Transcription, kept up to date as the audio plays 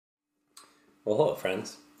Well, hello,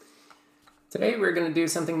 friends. Today we're going to do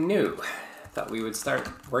something new. Thought we would start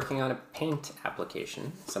working on a paint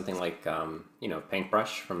application, something like,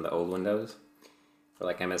 Paintbrush from the old Windows, or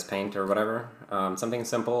like MS Paint or whatever. Something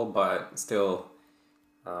simple, but still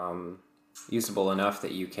usable enough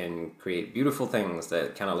that you can create beautiful things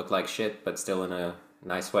that kind of look like shit, but still in a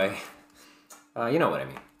nice way. You know what I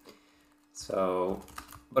mean. So,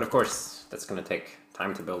 but of course, that's going to take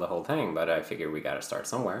time to build the whole thing, but I figure we got to start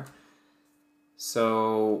somewhere.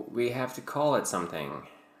 So we have to call it something.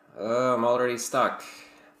 I'm already stuck.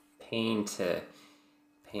 Painter.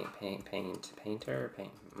 I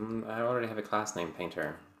already have a class name,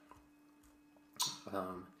 Painter.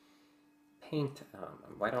 Paint.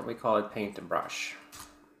 Why don't we call it Paintbrush?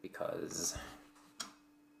 Because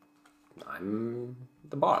I'm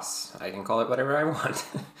the boss. I can call it whatever I want.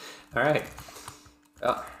 All right.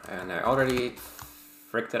 Oh, and I already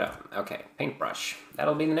fricked it up. Okay, Paintbrush.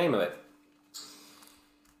 That'll be the name of it.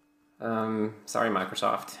 Sorry,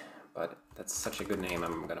 Microsoft, but that's such a good name,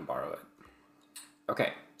 I'm gonna borrow it.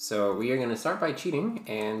 Okay, so we are gonna start by cheating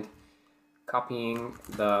and copying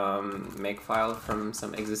the make file from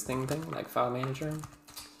some existing thing, like File Manager.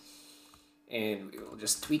 And we will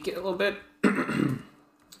just tweak it a little bit.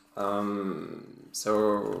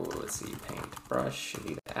 So let's see, Paintbrush should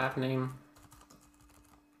be the app name.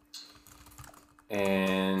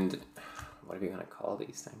 And what are we gonna call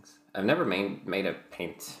these things? I've never made a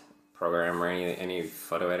paint program or any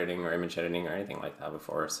photo editing or image editing or anything like that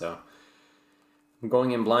before, so I'm going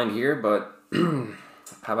in blind here, but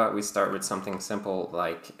how about we start with something simple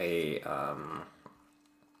like a paint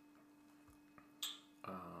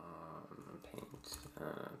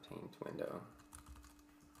window.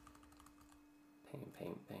 Paint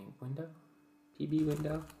window? PB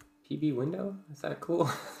window? Is that cool?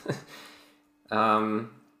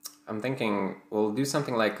 I'm thinking we'll do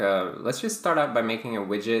something like, let's just start out by making a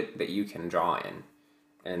widget that you can draw in,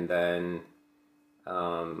 and then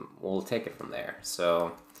we'll take it from there.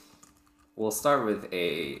 So we'll start with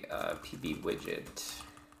a PB widget,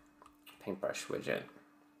 paintbrush widget,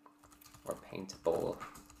 or paintable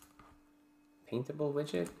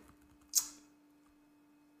widget.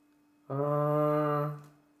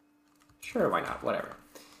 Sure, why not? Whatever.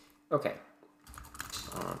 Okay,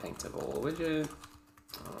 paintable widget.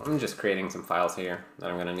 I'm just creating some files here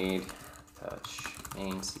that I'm gonna need. Touch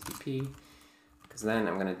main CPP, because then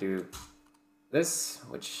I'm gonna do this,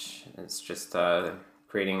 which is just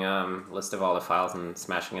creating a list of all the files and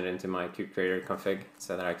smashing it into my Qt Creator config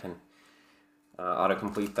so that I can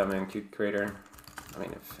autocomplete them in Qt Creator. I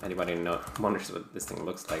mean, if anybody wonders what this thing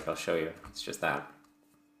looks like, I'll show you. It's just that.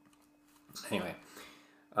 Anyway,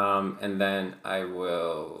 and then I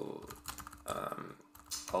will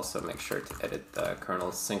also make sure to edit the kernel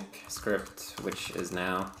sync script, which is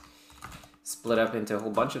now split up into a whole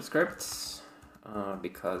bunch of scripts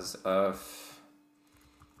because of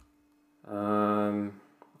a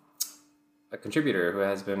contributor who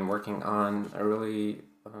has been working on a really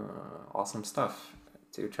awesome stuff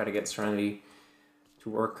to try to get Serenity to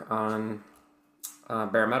work on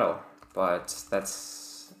bare metal, but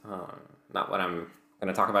that's not what I'm going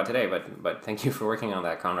to talk about today, but thank you for working on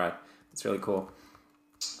that, Conrad. It's really cool.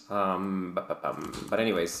 But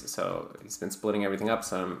anyways, so he's been splitting everything up,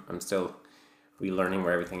 so I'm still relearning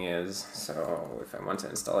where everything is. So if I want to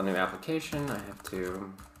install a new application, I have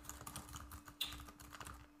to...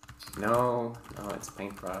 No, it's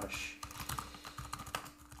Paintbrush.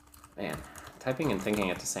 Man, typing and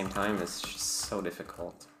thinking at the same time is just so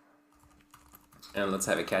difficult. And let's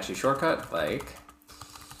have a catchy shortcut like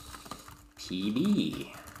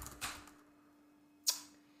PB.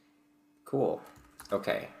 Cool.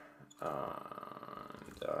 Okay. And,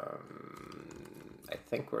 I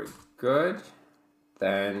think we're good.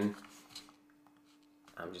 Then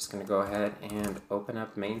I'm just going to go ahead and open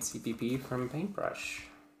up main CPP from Paintbrush.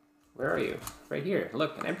 Where are you? Right here.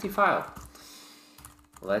 Look, an empty file.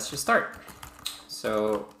 Let's just start.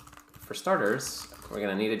 So for starters, we're going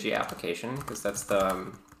to need a G application because that's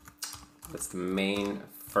the main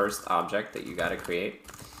first object that you got to create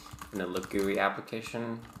in a Look GUI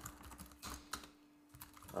application.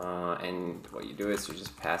 And what you do is you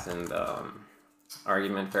just pass in the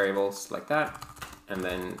argument variables like that, and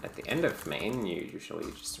then at the end of main you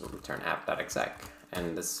usually just return app.exec,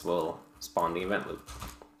 and this will spawn the event loop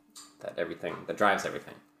that drives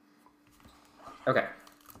everything. Okay,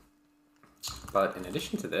 but in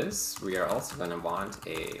addition to this, we are also going to want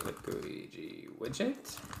a Look GUI G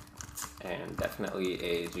widget, and definitely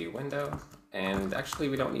a G window, and actually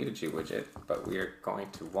we don't need a G widget, but we are going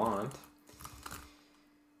to want,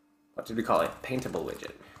 what did we call it? Paintable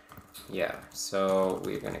widget. Yeah, so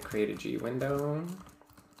we're gonna create a G window,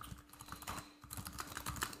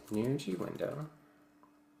 new G window,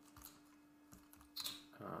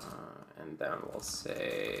 and then we'll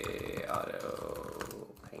say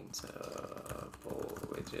auto paintable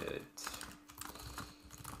widget,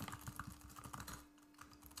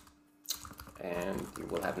 and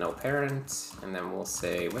we'll have no parent, and then we'll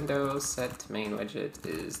say Windows set main widget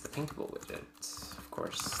is the paintable widget. Of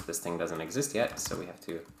course, this thing doesn't exist yet, so we have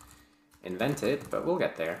to invent it, but we'll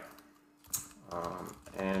get there.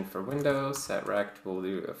 And for Windows set rect, we'll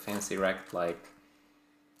do a fancy rect like,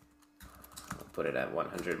 I'll put it at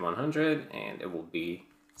 100, 100, and it will be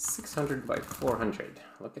 600 by 400.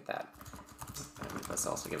 Look at that. And let's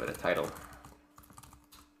also give it a title.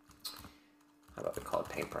 How about we call it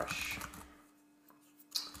paintbrush?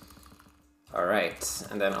 All right,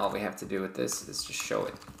 and then all we have to do with this is just show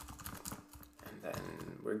it. And then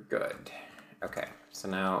we're good. Okay, so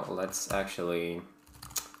now let's actually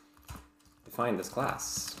define this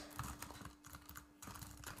class.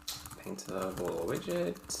 Paintable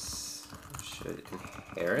widget should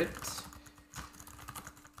inherit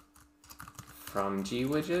from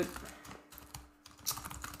GWidget,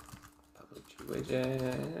 public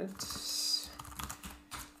GWidget,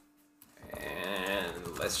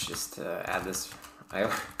 and let's just add this.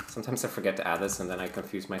 Sometimes I forget to add this and then I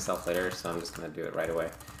confuse myself later, so I'm just gonna do it right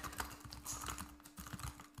away.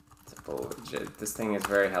 Widget. This thing is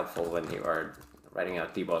very helpful when you are writing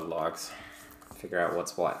out debug logs. Figure out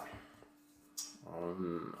what's what.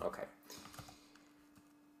 Okay.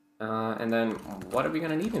 And then what are we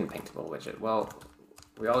going to need in paintable widget? Well,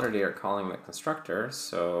 we already are calling the constructor,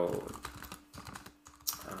 so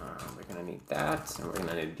we're going to need that, and we're going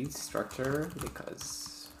to need a destructor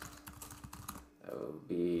because that would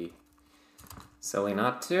be silly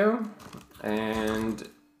not to. And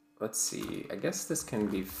let's see, I guess this can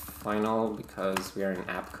be final because we are in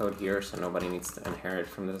app code here, so nobody needs to inherit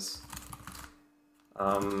from this.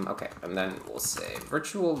 Okay, and then we'll say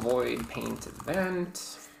virtual void paint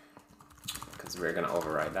event because we're gonna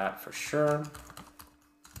override that for sure.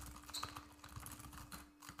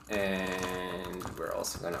 And we're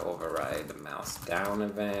also gonna override the mouse down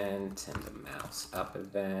event and the mouse up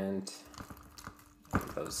event. And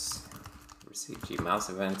those receive G mouse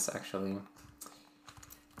events actually.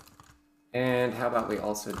 And how about we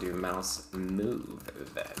also do mouse move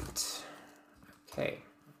event? Okay.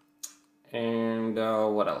 And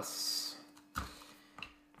what else?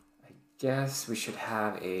 I guess we should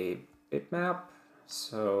have a bitmap.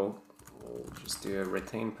 So we'll just do a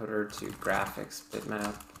retain putter to graphics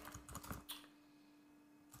bitmap.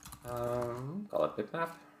 Call it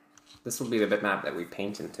bitmap. This will be the bitmap that we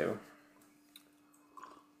paint into.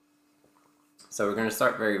 So we're going to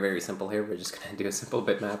start very, very simple here. We're just going to do a simple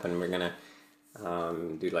bitmap and we're going to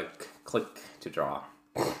do like click to draw.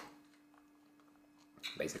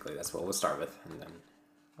 Basically, that's what we'll start with.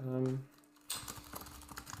 And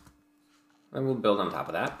then we'll build on top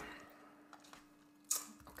of that.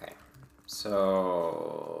 Okay,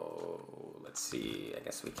 so let's see. I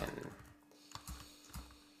guess we can...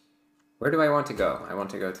 Where do I want to go? I want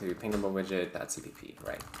to go to paintablewidget.cpp,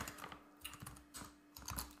 right?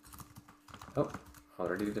 Oh,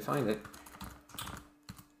 already defined it.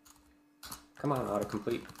 Come on,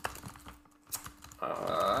 autocomplete.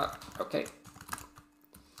 Okay.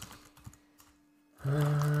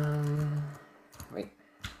 Wait,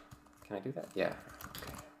 can I do that? Yeah,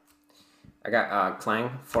 okay. I got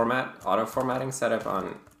Clang format, auto formatting set up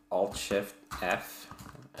on Alt-Shift-F,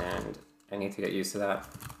 and I need to get used to that,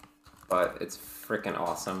 but it's freaking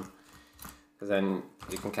awesome, because then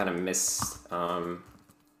you can kind of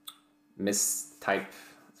mistype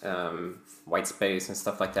white space and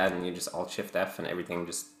stuff like that, and you just Alt-Shift-F and everything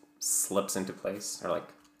just slips into place, or like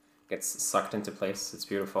gets sucked into place. It's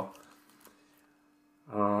beautiful.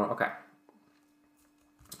 Okay.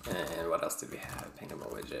 And what else did we have? Paintable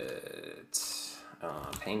widget,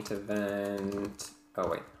 paint event. Oh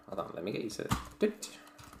wait, hold on. Let me get used to it.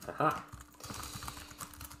 Aha.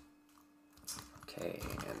 Okay,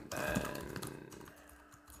 and then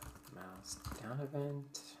mouse down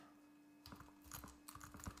event.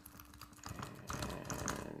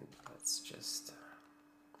 And let's just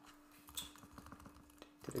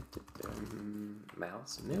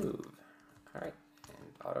mouse move. All right.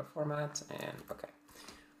 Auto format, and okay.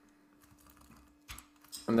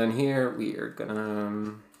 And then here we are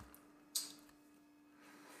gonna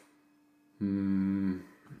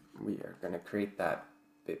create that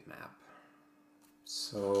bitmap.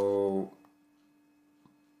 So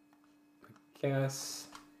I guess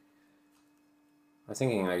I was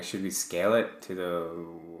thinking, like, should we scale it to the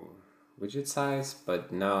widget size,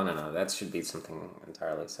 but no, that should be something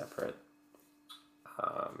entirely separate.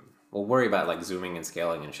 We'll worry about like zooming and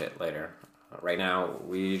scaling and shit later. Right now,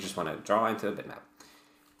 we just want to draw into a bitmap.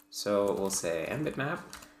 So we'll say mbitmap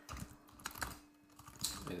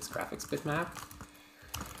is graphics bitmap.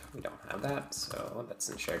 We don't have that, so that's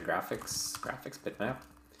in shared graphics bitmap.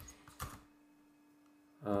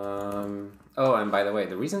 Oh, and by the way,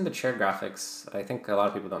 the reason that shared graphics, I think a lot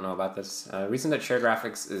of people don't know about this, the reason that shared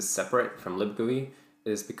graphics is separate from libgui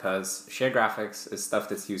is because shared graphics is stuff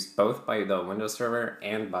that's used both by the Windows server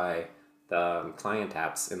and by the client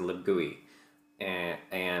apps in libgui. And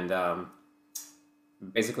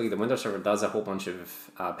basically the Windows server does a whole bunch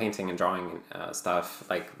of painting and drawing stuff,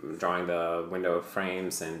 like drawing the window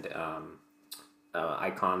frames and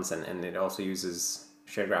icons, and it also uses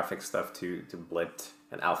shared graphics stuff to blit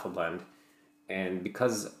and alpha blend. And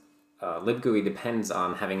because libgui depends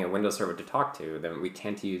on having a Windows server to talk to, then we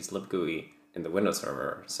can't use libgui in the Windows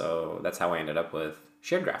server. So that's how I ended up with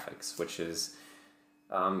shared graphics, which is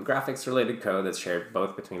graphics related code that's shared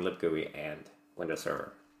both between libgui and Windows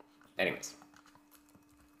server. Anyways,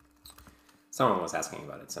 someone was asking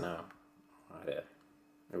about it, so now I had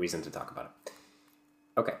a reason to talk about it.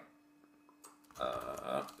 Okay,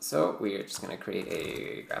 so we're just going to create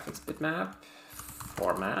a graphics bitmap,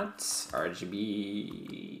 format,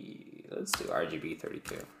 RGB, let's do RGB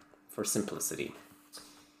 32 for simplicity.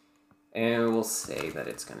 And we'll say that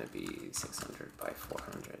it's going to be 600 by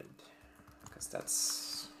 400, because that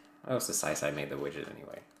was the size I made the widget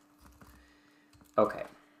anyway. Okay.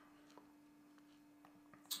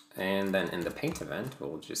 And then in the paint event,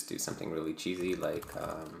 we'll just do something really cheesy like,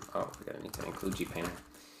 oh, we're going to need to include GPainter.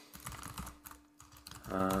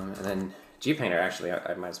 And then GPainter, actually,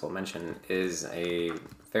 I might as well mention, is a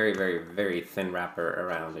very, very, very thin wrapper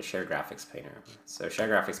around the Shared Graphics Painter. So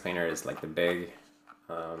Shared Graphics Painter is like the big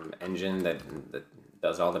engine that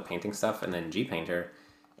does all the painting stuff, and then GPainter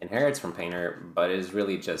inherits from Painter, but is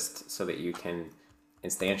really just so that you can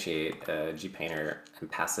instantiate a GPainter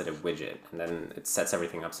and pass it a widget, and then it sets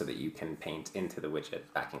everything up so that you can paint into the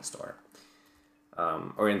widget backing store,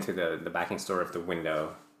 or into the backing store of the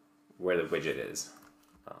window where the widget is.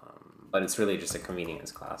 But it's really just a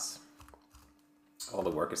convenience class. All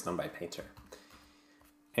the work is done by Painter.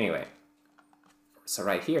 Anyway, so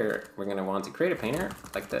right here, we're going to want to create a painter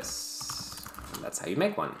like this. And that's how you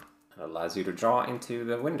make one. It allows you to draw into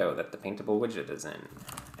the window that the paintable widget is in.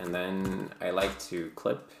 And then I like to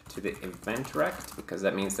clip to the event rect, because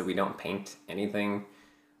that means that we don't paint anything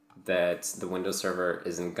that the Windows server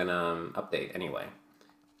isn't going to update anyway.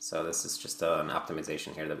 So this is just an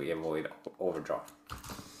optimization here that we avoid overdraw.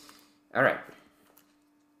 All right.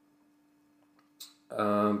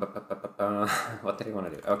 What did I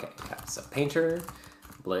want to do? Okay, yeah, so painter,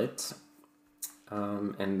 blit,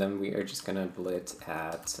 and then we are just gonna blit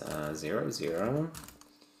at 0, 0,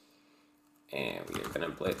 and we are gonna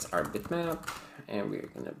blit our bitmap, and we are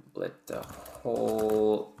gonna blit the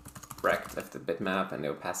whole rect of the bitmap, and the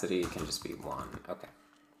opacity can just be 1. Okay.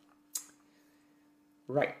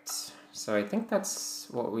 Right. So I think that's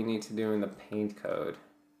what we need to do in the paint code.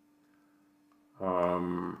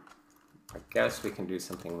 I guess we can do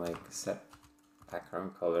something like set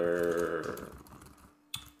background color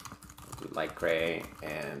light gray,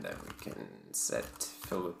 and then we can set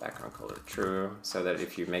fill with background color true, so that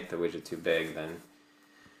if you make the widget too big, then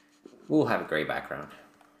we'll have a gray background.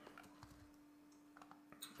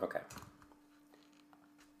 Okay.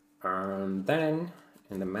 Then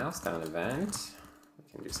in the mouse down event,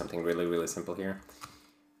 we can do something really, really simple here.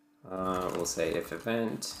 We'll say if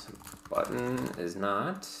event button is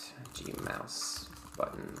not gmouse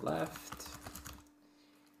button left,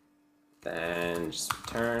 then just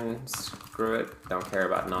return, screw it, don't care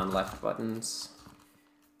about non-left buttons.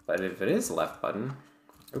 But if it is left button,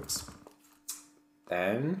 oops,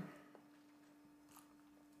 then,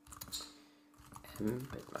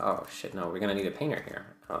 oh shit, no, we're gonna need a painter here.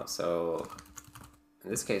 Oh, so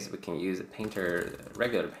in this case, we can use a painter, a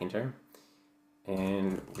regular painter,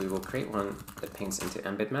 and we will create one that paints into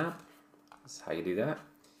mbitmap. That's how you do that.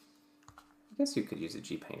 I guess you could use a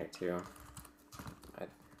GPainter too.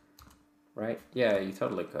 Right? Yeah, you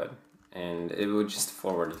totally could. And it would just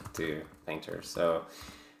forward it to Painter. So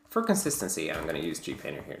for consistency, I'm going to use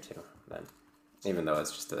GPainter here too, then. Even though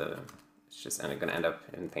it's just going to end up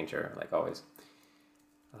in Painter like always.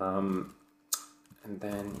 And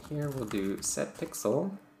then here we'll do set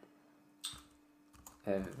pixel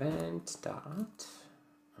event dot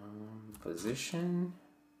position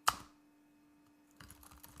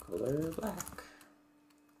color black.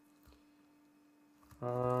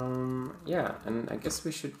 Yeah, and I guess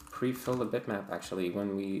we should pre-fill the bitmap actually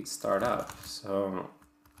when we start up. So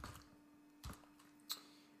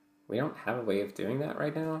we don't have a way of doing that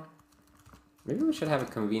right now. Maybe we should have a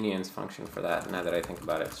convenience function for that now that I think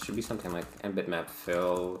about it. It should be something like mbitmap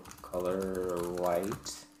fill color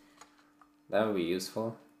white. That would be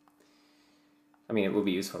useful. I mean, it will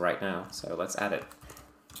be useful right now, so let's add it.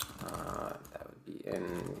 That would be in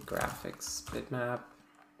graphics bitmap.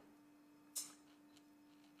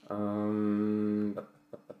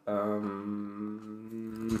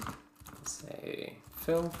 Let's say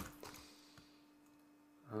fill.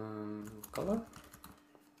 Color.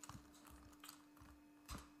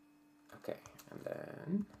 Okay, and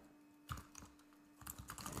then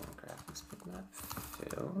graphics bitmap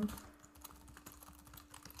fill.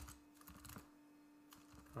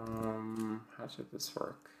 How should this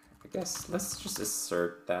work? I guess let's just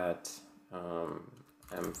assert that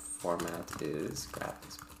M format is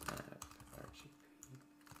graphics bitmap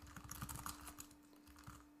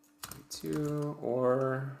RGB2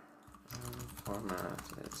 or format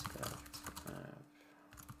is graphics bitmap.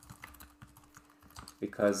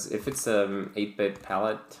 Because if it's 8-bit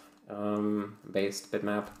palette based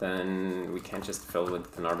bitmap, then we can't just fill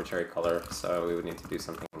with an arbitrary color, so we would need to do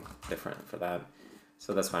something different for that.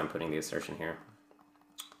 So that's why I'm putting the assertion here.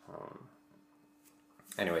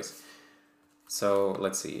 Anyways, so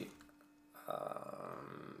let's see.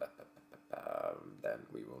 Then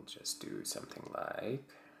we will just do something like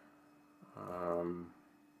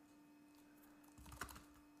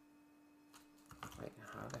wait,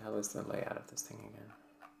 how the hell is the layout of this thing again?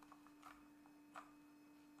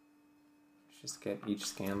 Let's just get each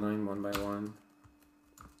scan line one by one.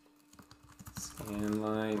 Scan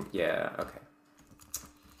line, yeah, okay.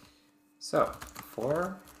 So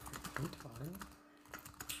for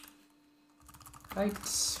height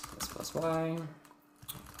plus y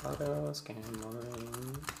auto scan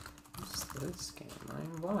line is this scan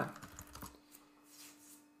line y.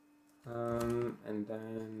 And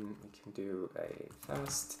then we can do a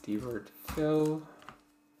fast dword fill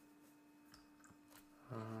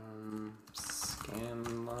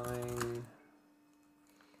scan line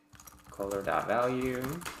color dot value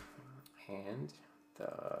and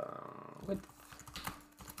the width.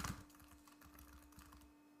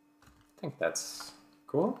 I think that's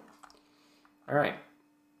cool. All right,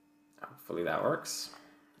 hopefully that works.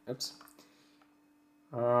 Oops.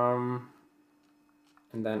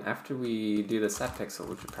 And then after we do the set pixel,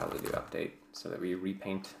 we should probably do update so that we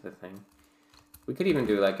repaint the thing. We could even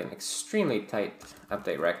do like an extremely tight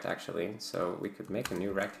update rect actually. So we could make a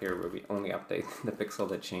new rect here where we only update the pixel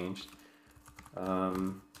that changed.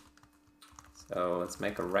 So let's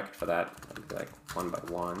make a rect for that. That'd be like 1 by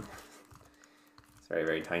 1. It's very,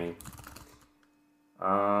 very tiny.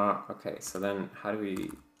 Okay, so then how do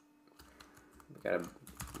we gotta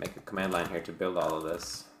make a command line here to build all of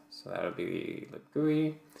this. So that'll be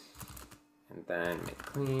libgui, and then make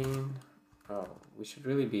clean. Oh, we should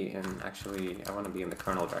really be in, actually, I want to be in the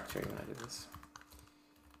kernel directory when I do this.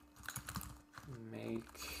 Make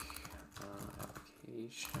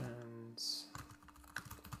applications.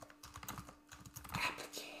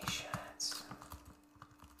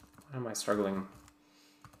 Why am I struggling?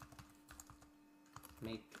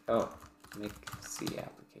 Make C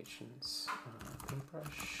applications.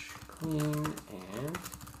 Paintbrush, clean, and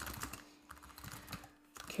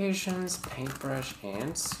applications, paintbrush,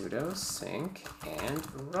 and sudo sync, and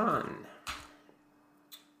run.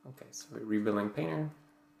 Okay, so we're rebuilding Painter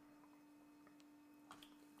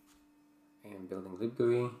and building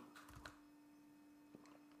libgui.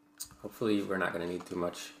 Hopefully we're not going to need too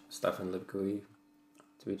much stuff in libgui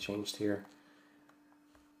to be changed here.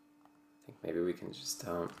 I think maybe we can just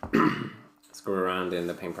screw around in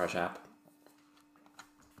the Paintbrush app.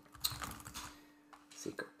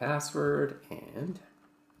 Secret password and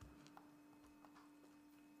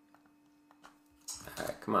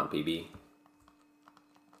alright, come on, BB.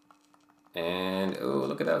 And oh,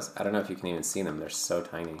 look at those. I don't know if you can even see them. They're so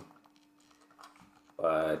tiny.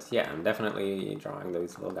 But yeah, I'm definitely drawing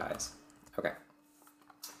those little guys. Okay.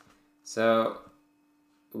 So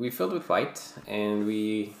we filled with white and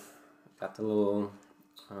we got the little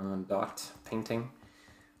dot painting,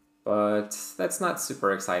 but that's not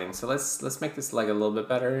super exciting. So let's make this leg a little bit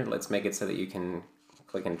better. Let's make it so that you can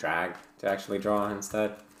click and drag to actually draw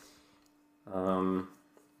instead.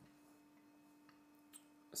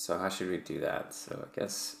 So how should we do that? So I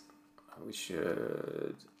guess we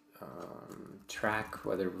should track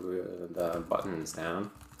whether the button is down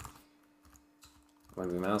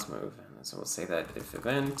when we mouse move. And so we'll say that if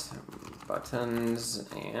event buttons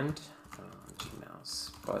and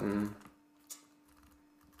gmouse button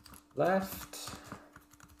left,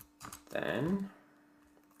 then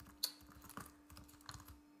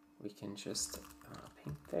we can just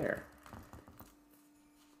paint there.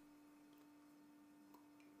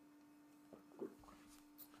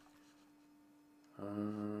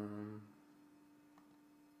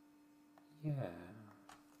 Yeah.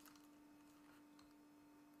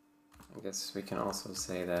 I guess we can also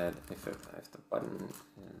say that if the button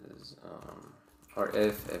is, or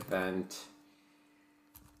if event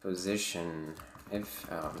position, if,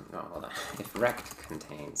 no, hold on, if rect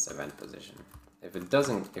contains event position. If it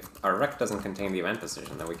doesn't, if our rect doesn't contain the event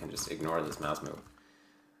position, then we can just ignore this mouse move.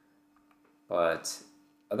 But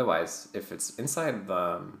otherwise, if it's inside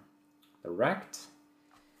the rect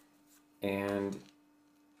and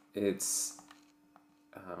it's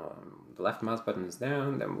the left mouse button is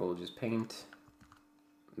down, then we'll just paint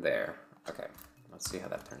there. Okay, let's see how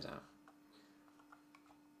that turns out.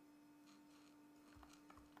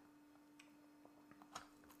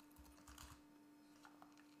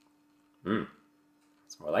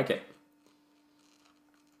 It's more like it.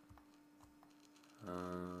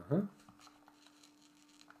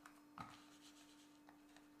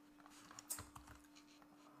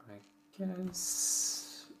 I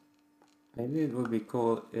guess maybe it would be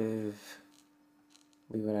cool if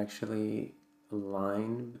we would actually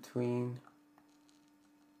align between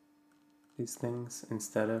these things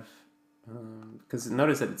instead of, because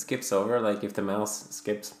notice that it skips over, like if the mouse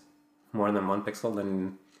skips more than 1 pixel,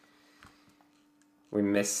 then we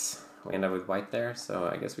end up with white there. So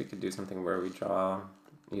I guess we could do something where we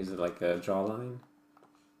use it like a draw line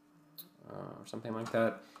or something like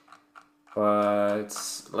that. But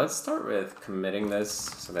let's start with committing this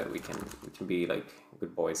so that we can be like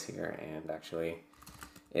good boys here and actually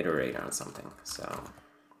iterate on something. So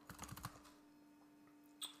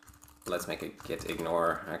let's make it git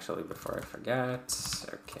ignore actually before I forget.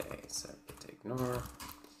 Okay, so git ignore.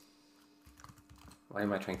 Why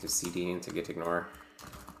am I trying to cd into git ignore?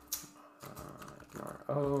 Ignore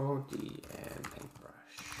O, D, and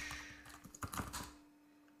paintbrush.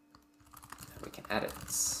 And we can add it.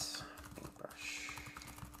 Paintbrush.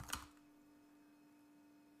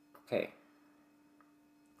 Okay.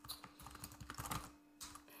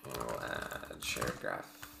 And we'll add shared graph.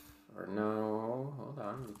 Or no, hold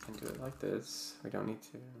on, we can do it like this. We don't need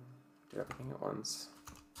to do everything at once.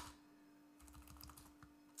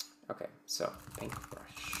 Okay, so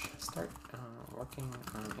paintbrush. Start working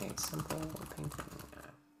on a simple painting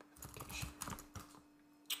application.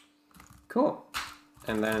 Cool.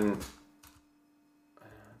 And then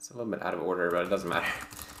it's a little bit out of order, but it doesn't matter.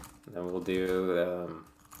 And then we'll do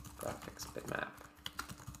graphics bitmap.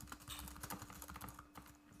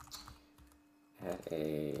 Add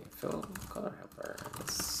a fill color helper.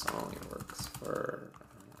 This only works for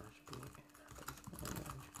RGB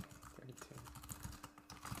 32.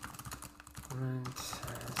 And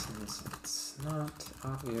since it's not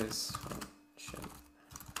obvious what should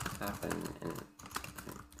happen in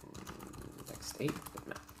the next state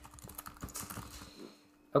bitmap.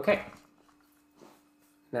 Okay.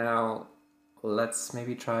 Now let's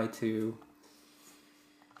maybe try to,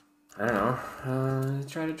 I don't know,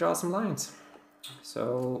 try to draw some lines.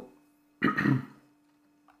 So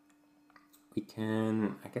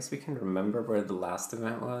I guess we can remember where the last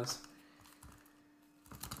event was.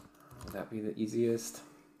 Would that be the easiest?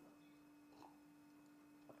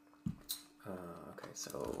 Okay,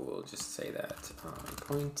 so we'll just say that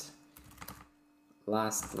point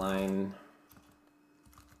last line,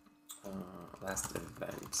 last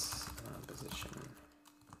event position.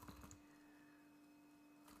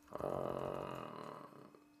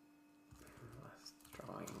 Last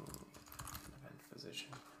drawing event position.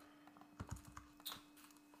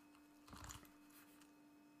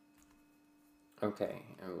 Okay,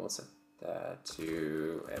 and we'll set that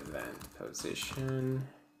to event position.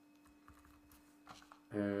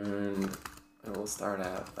 And it will start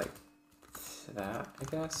out like that, I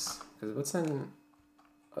guess. Because what's in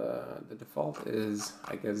the default is,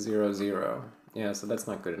 I guess, 0, 0. Yeah, so that's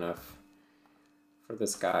not good enough for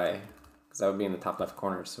this guy, because that would be in the top left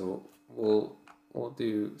corner. So we'll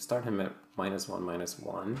start him at -1,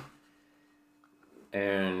 -1.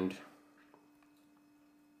 And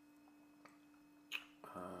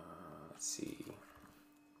let's see.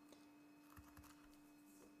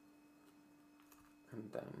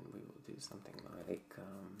 And then we will do something like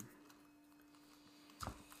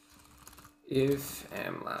if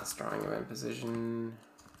m last drawing event position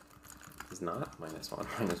is not -1,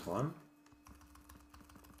 -1.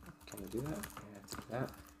 Can we do that? We have to do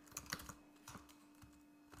that.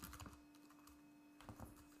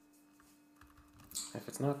 If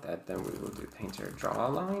it's not that, then we will do painter draw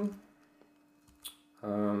line.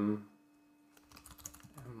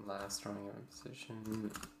 Last drawing event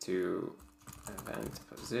position to event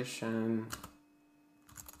position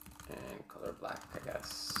and color black, I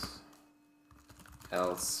guess.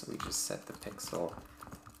 Else we just set the pixel.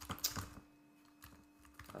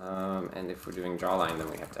 And if we're doing drawline, then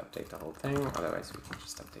we have to update the whole thing. Otherwise, we can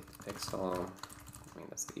just update the pixel. I mean,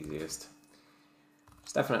 that's the easiest.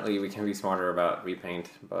 Just definitely, we can be smarter about repaint,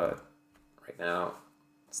 but right now,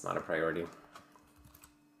 it's not a priority.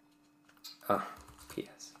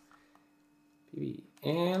 PS. PB.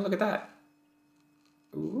 And look at that.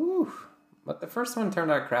 Ooh. But the first one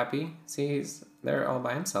turned out crappy. See, he's there all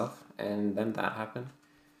by himself. And then that happened.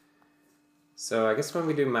 So I guess when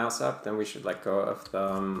we do mouse up, then we should let go of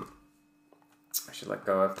the... I should let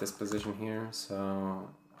go of this position here. So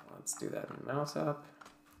let's do that in mouse up.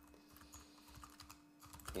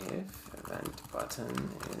 If event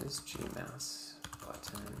button is Gmouse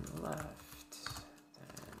button left,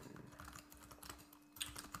 then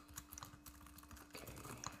okay,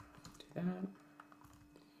 do that.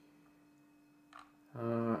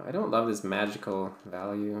 I don't love this magical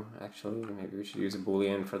value, actually. Maybe we should use a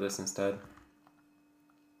Boolean for this instead.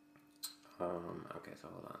 Okay, so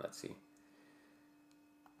hold on, let's see.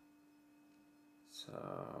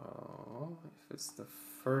 So, if it's the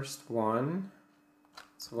first one,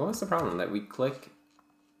 so what was the problem? That we click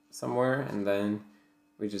somewhere and then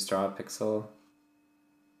we just draw a pixel.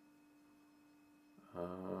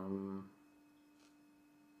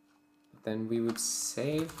 Then we would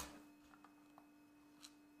save.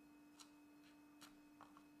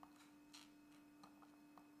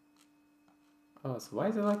 Oh, so why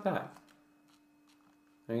is it like that?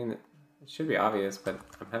 I mean, it should be obvious, but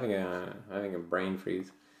I'm having a brain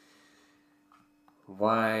freeze.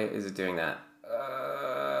 Why is it doing that?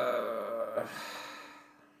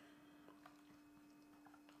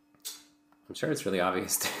 I'm sure it's really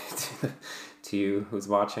obvious to you who's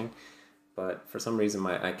watching, but for some reason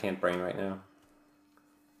I can't brain right now.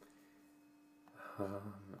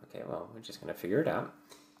 Okay, well, we're just gonna figure it out.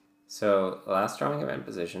 So last drawing event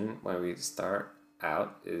position when we start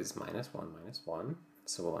out is -1,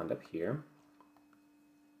 so we'll end up here.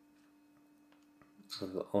 So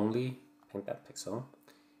we'll only paint that pixel,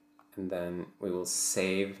 and then we will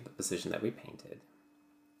save the position that we painted.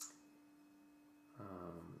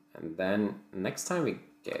 And then next time we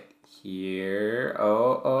get here,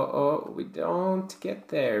 we don't get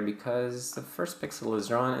there because the first pixel is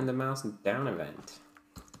drawn in the mouse down event.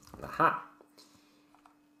 Aha!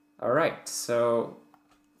 All right, so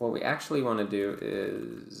what we actually want to do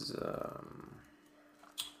is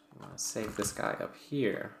we want to save this guy up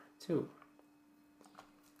here too.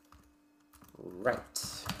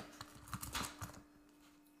 Right.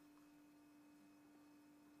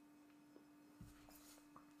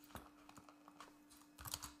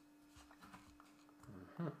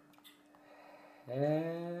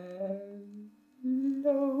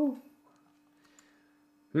 Hello.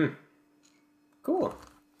 Cool.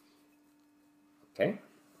 Okay.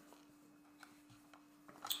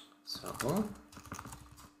 So, what do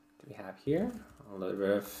we have here? A little bit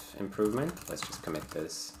of improvement. Let's just commit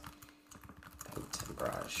this. Paint and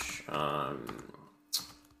brush.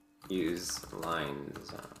 Use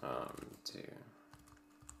lines to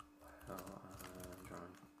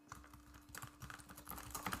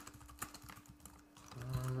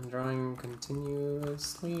drawing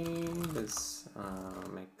continuously. This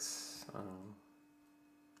makes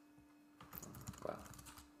well,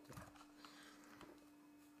 yeah.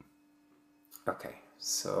 Okay,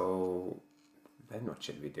 so then what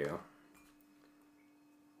should we do?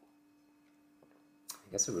 I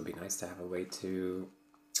guess it would be nice to have a way to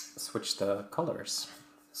switch the colors.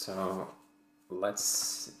 So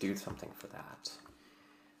let's do something for that.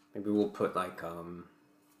 Maybe we'll put like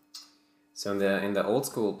so in the old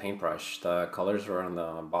school paintbrush, the colors were on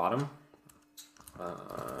the bottom.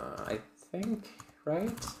 I think,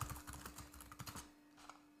 right?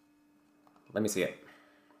 Let me see it.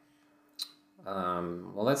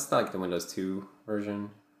 Well, that's like the Windows 2 version,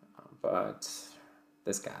 but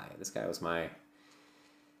this guy was my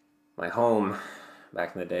home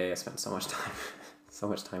back in the day. I spent so much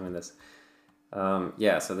time in this.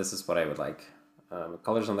 Yeah, so this is what I would like.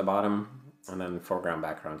 Colors on the bottom, and then foreground,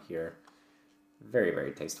 background here. Very,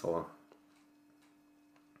 very tasteful.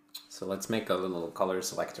 So let's make a little color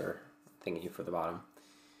selector thingy for the bottom.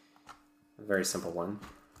 A very simple one.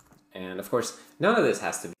 And of course, none of this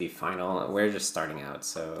has to be final. We're just starting out,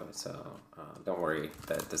 so don't worry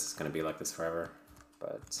that this is going to be like this forever.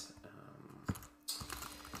 But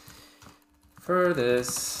for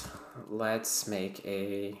this, let's make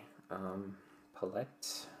a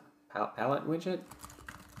palette widget.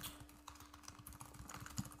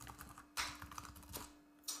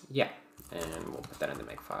 Yeah, and we'll put that in the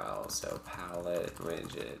make file. So palette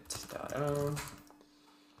widget.o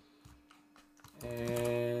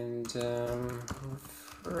and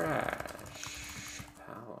refresh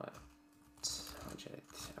palette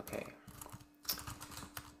widget. Okay.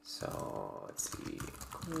 So let's see,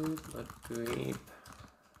 include libgreep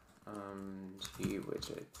G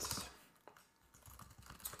widget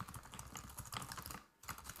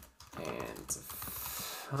and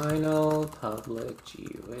final public G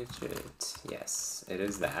widget. Yes, it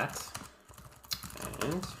is that.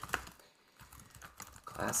 And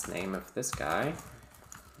class name of this guy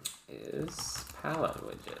is palette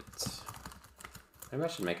widget. Maybe I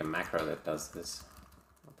should make a macro that does this.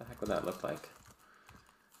 What the heck would that look like?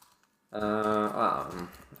 Well,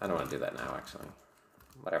 I don't want to do that now, actually.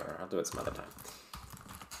 Whatever, I'll do it some other time.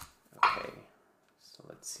 Okay, so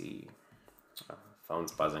let's see. Oh,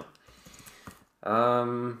 phone's buzzing.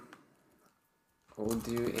 We'll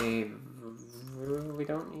do a, we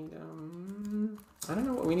don't need, I don't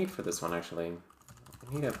know what we need for this one, actually.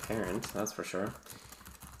 We need a parent, that's for sure.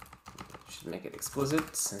 Should make it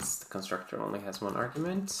explicit, since the constructor only has one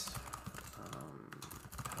argument.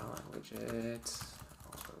 Palette widget,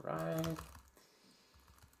 override.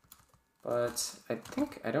 But I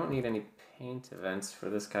think I don't need any paint events for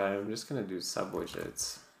this guy. I'm just gonna do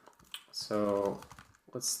sub-widgets. So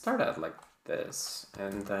let's start out like this,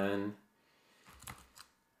 and then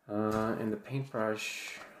in the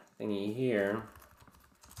paintbrush thingy here,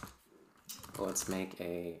 let's make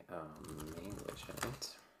a main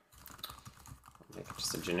widget. We'll make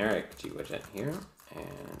just a generic G widget here,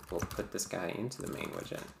 and we'll put this guy into the main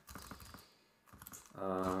widget.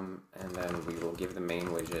 And then we will give the main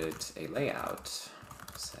widget a layout.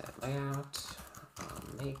 Set layout,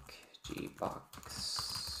 make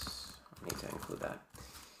gbox. I need to include that.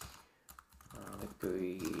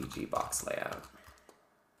 GUI gbox layout.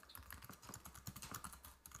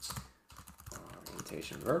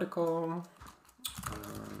 Orientation vertical.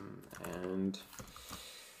 And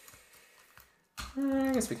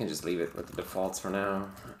I guess we can just leave it with the defaults for now.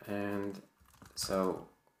 And so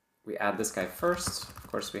we add this guy first. Of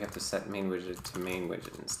course, we have to set main widget to main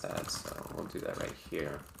widget instead, so we'll do that right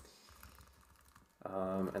here.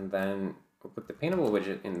 And then we'll put the paintable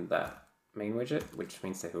widget in that main widget, which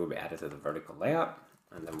means that it will be added to the vertical layout.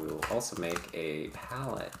 And then we will also make a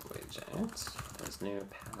palette widget. There's new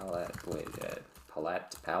palette widget.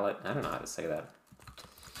 Palette, I don't know how to say that.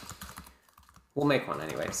 We'll make one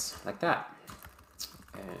anyways, like that.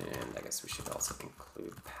 And I guess we should also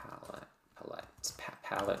include palette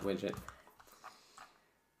widget.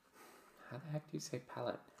 How the heck do you say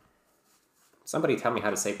palette? Somebody tell me how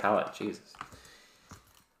to say palette, Jesus.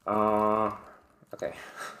 Okay.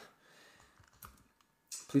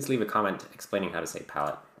 Please leave a comment explaining how to say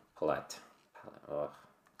palette. Palette. Ugh.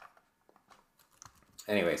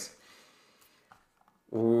 Anyways.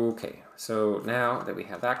 Okay, so now that we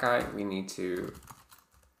have that guy, we need to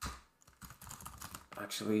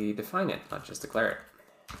actually define it, not just declare it.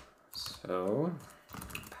 So,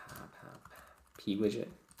 p widget.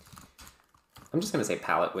 I'm just going to say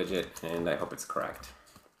palette widget, and I hope it's correct.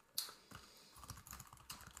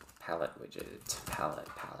 Palette widget, palette.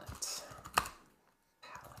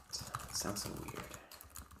 It sounds so weird.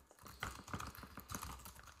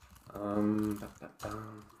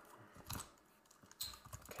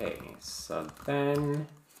 Okay, so then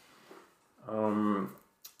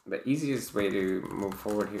the easiest way to move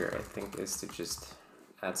forward here, I think, is to just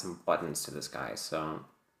add some buttons to this guy. So,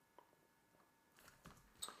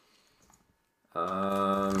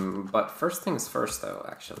 but first things first, though,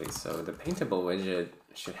 actually. So the paintable widget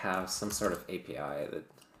should have some sort of API that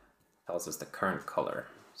tells us the current color.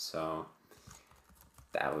 So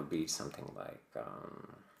that would be something like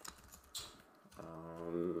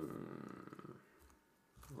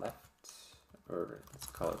left, or let's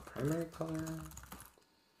call it primary color.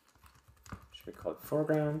 Should we call it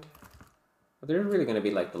foreground? But they're really going to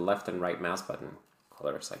be like the left and right mouse button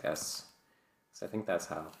colors, I guess. So I think that's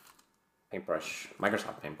how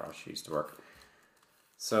Microsoft Paintbrush used to work.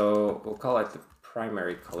 So we'll call it the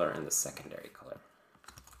primary color and the secondary color.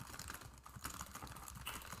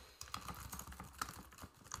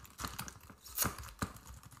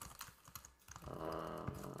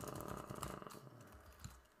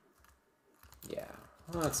 Yeah,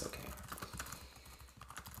 well, that's okay.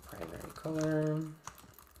 Primary color,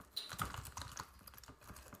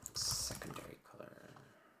 secondary color.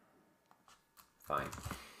 Fine.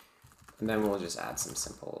 And then we'll just add some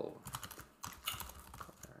simple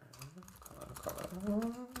color.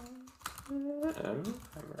 And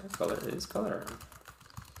primary color is color.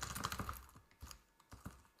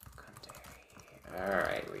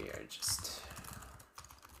 Alright, we are just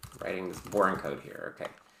writing this boring code here.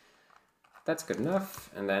 Okay, that's good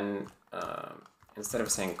enough. And then instead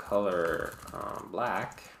of saying color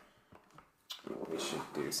black, we should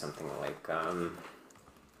do something like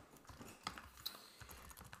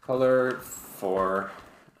color for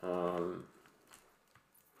event,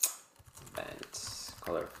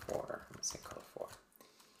 color for, let's say color for.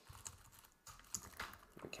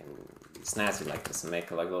 We can be snazzy like this and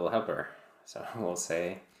make like a little helper. So we'll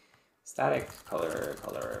say static color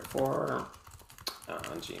for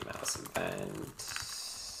Gmouse event.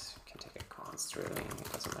 We can take a const really,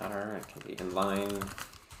 it doesn't matter, it can be inline.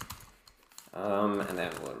 And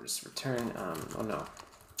then we'll just return, oh no,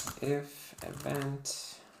 if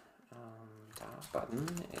event dot button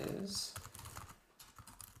is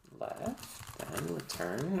left, then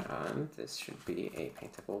return this should be a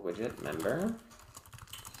paintable widget member.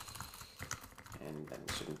 And then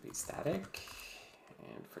it shouldn't be static.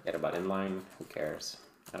 And forget about inline, who cares?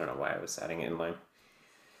 I don't know why I was adding inline.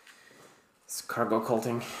 It's cargo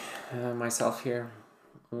culting myself here.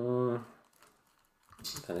 Then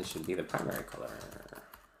it should be the primary color.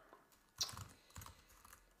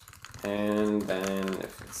 And then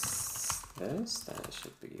if it's this, then it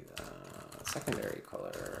should be the secondary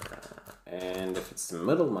color. And if it's the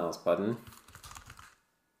middle mouse button,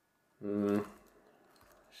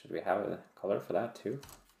 should we have a color for that too?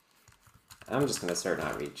 I'm just gonna assert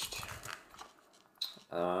not reached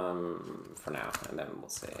for now, and then we'll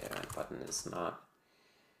say event button is not,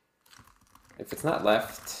 if it's not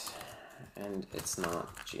left and it's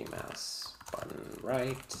not Gmouse button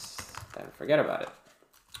right, then forget about it.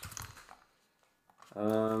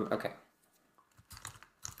 Okay.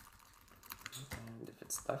 And if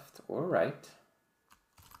it's left or right,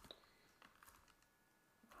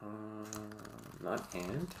 not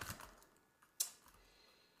and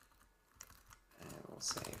we'll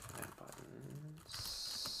say event buttons,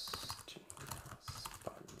 Gmouse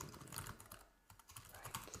button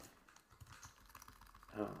right.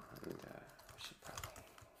 Oh, and we should probably.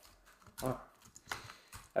 Oh,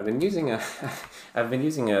 I've been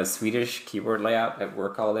using a Swedish keyboard layout at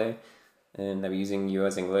work all day, and I'm using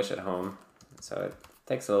US English at home, so it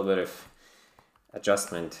takes a little bit of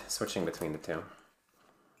adjustment switching between the two.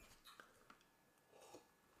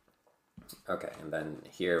 Okay, and then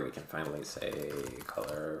here we can finally say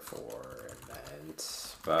color for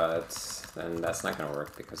event, but then that's not going to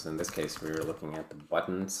work because in this case we were looking at the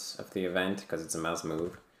buttons of the event because it's a mouse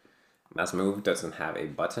move. Mouse move doesn't have a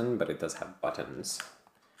button, but it does have buttons.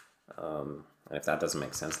 And if that doesn't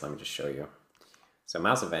make sense, let me just show you. So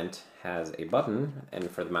mouse event has a button, and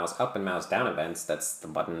for the mouse up and mouse down events, that's the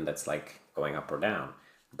button that's like going up or down.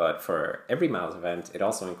 But for every mouse event, it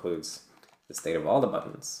also includes the state of all the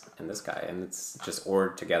buttons in this guy, and it's just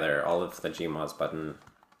ORed together all of the Gmouse button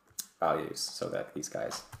values, so that these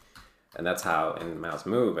guys. And that's how in mouse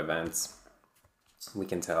move events, we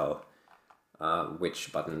can tell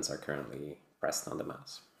which buttons are currently pressed on the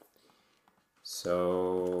mouse.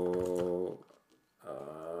 So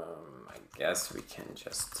I guess we can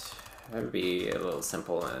just be a little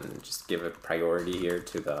simple and just give a priority here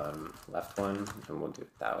to the left one, and we'll do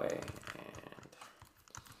it that way. And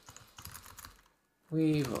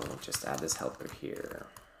we will just add this helper here.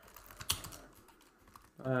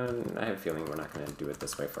 I have a feeling we're not going to do it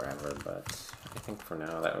this way forever, but I think for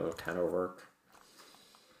now that will kind of work.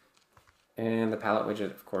 And the palette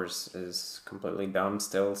widget, of course, is completely dumb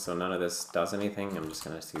still, so none of this does anything. I'm just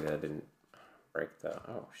going to see that I didn't break the...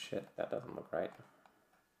 Oh, shit, that doesn't look right.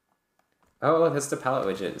 Oh, that's the palette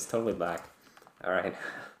widget. It's totally black. All right.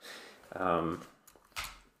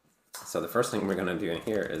 So the first thing we're going to do in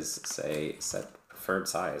here is say set preferred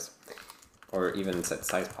size, or even set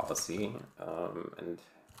size policy. And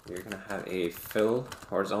we're going to have a fill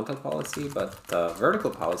horizontal policy, but the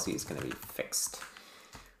vertical policy is going to be fixed,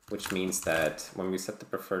 which means that when we set the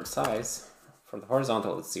preferred size, for the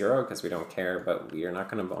horizontal it's 0 because we don't care, but we are not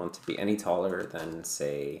going to want to be any taller than,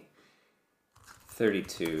 say,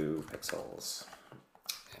 32 pixels.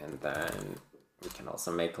 And then we can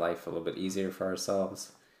also make life a little bit easier for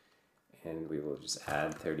ourselves, and we will just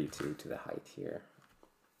add 32 to the height here,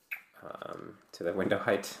 to the window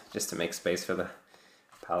height, just to make space for the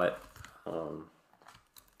palette.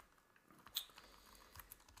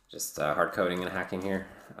 Just hard coding and hacking here.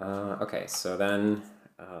 Okay, so then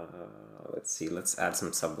let's see, let's add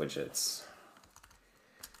some sub-widgets.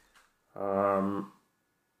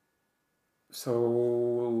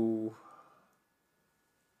 So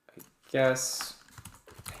I guess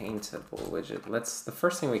paintable widget. The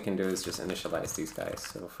first thing we can do is just initialize these guys.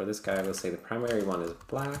 So for this guy, we'll say the primary one is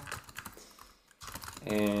black.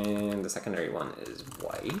 And the secondary one is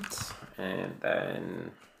white. And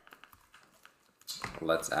then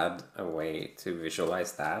let's add a way to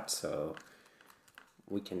visualize that. So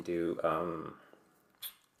we can do,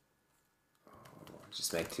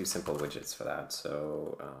 just make two simple widgets for that.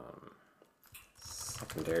 So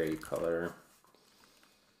secondary color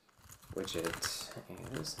widget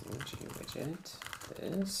is new G widget.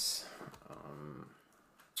 This,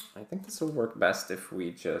 I think this will work best if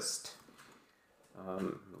we just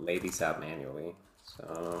lay these out manually.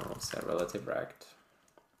 So set relative rect.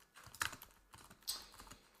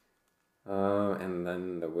 And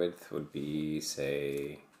then the width would be,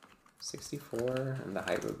 say, 64, and the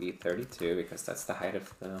height would be 32, because that's the height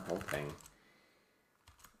of the whole thing.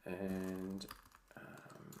 And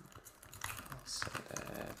I'll say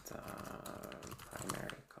that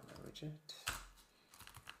primary color widget,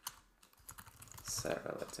 set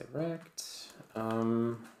relative rect.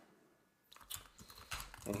 And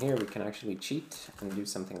here we can actually cheat and do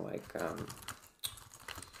something like,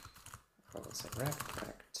 let's say rect.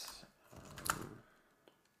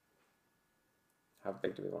 How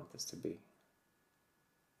big do we want this to be?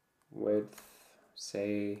 Width,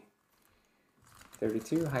 say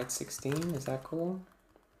 32, height 16, is that cool?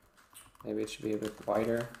 Maybe it should be a bit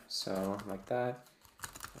wider, so like that.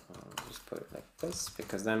 Just put it like this,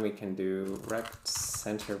 because then we can do rect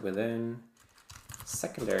center within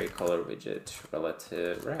secondary color widget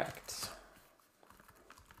relative rect.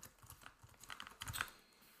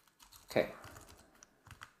 Okay.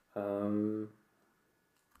 And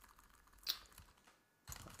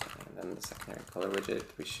then the secondary color widget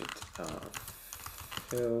we should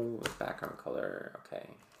fill with background color. Okay,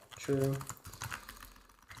 true.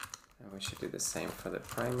 And we should do the same for the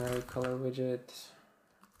primary color widget.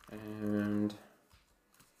 And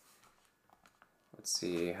let's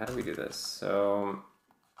see, how do we do this? So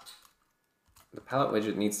the palette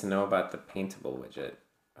widget needs to know about the paintable widget.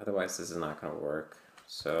 Otherwise this is not going to work.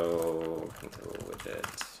 So paintable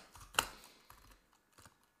widget.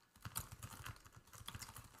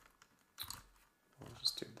 We'll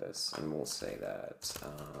just do this and we'll say that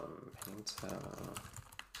paint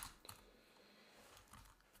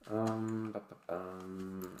and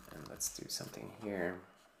let's do something here.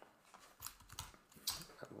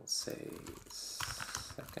 We'll say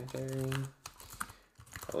secondary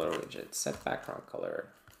color widget, set background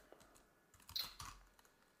color,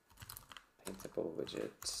 paintable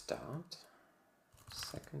widget dot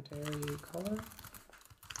secondary color,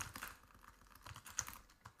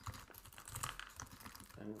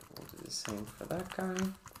 and we'll do the same for that guy,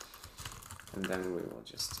 and then we will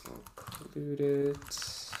just include it.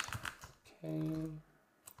 Okay.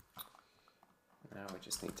 Now we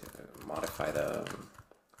just need to modify the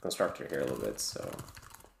constructor here a little bit, so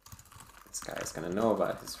this guy is going to know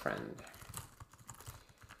about his friend.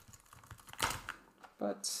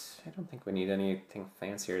 But I don't think we need anything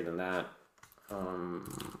fancier than that.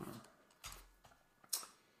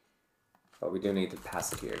 But we do need to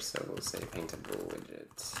pass it here, so we'll say paintable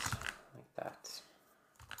widget, like that.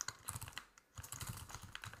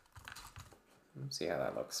 Let's see how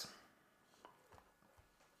that looks.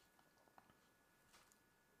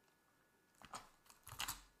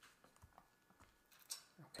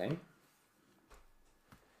 Okay,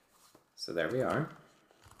 so there we are,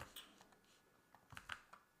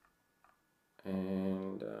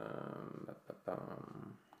 and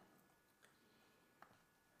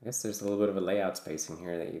I guess there's a little bit of a layout spacing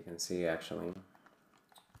here that you can see actually.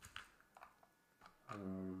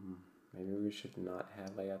 Maybe we should not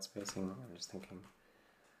have layout spacing, I'm just thinking.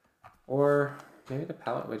 Or maybe the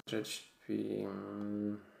palette widget should be,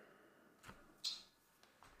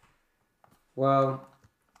 well,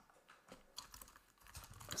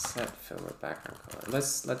 set fill with background color.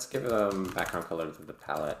 Let's give background color to the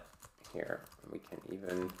palette here. We can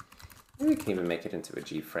even, maybe we can even make it into a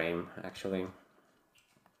G frame actually.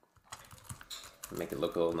 Make it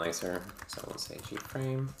look a little nicer. So we'll say G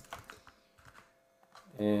frame,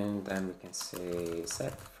 and then we can say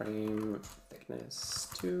set frame thickness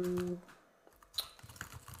to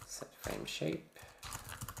set frame shape.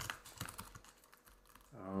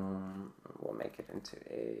 We'll make it into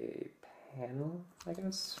a panel, I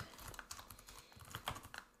guess.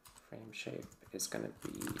 Frame shape is going to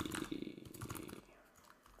be,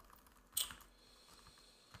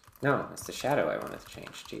 no, it's the shadow I wanted to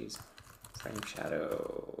change, geez. Frame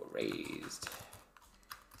shadow raised.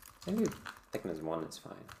 Maybe thickness 1 is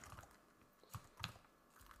fine.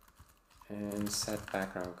 And set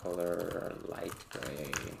background color light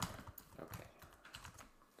gray. Okay.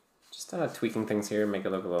 Just tweaking things here, make it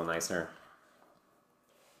look a little nicer.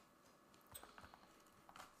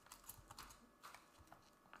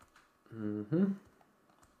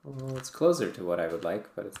 Well, it's closer to what I would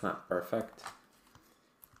like, but it's not perfect.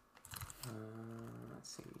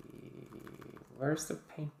 Let's see. Where's the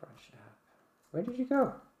paintbrush app? Where did you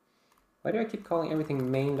go? Why do I keep calling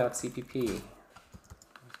everything main.cpp?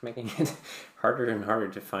 It's making it harder and harder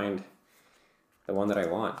to find the one that I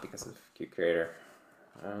want because of Qt Creator.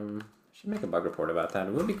 I should make a bug report about that.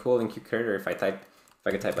 It would be cool in Qt Creator if I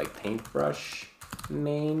could type like paintbrush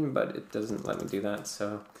main, but it doesn't let me do that.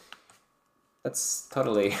 So that's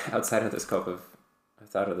totally outside of the scope of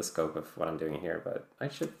what I'm doing here. But I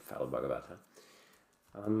should file a bug about that.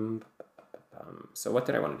 So what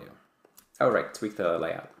did I want to do? Oh right, tweak the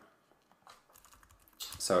layout.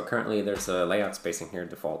 So currently there's a layout spacing here,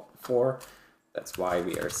 default 4. That's why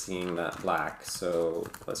we are seeing that black. So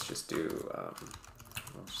let's just do,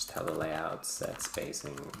 let's just tell the layout set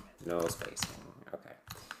spacing, no spacing. Okay.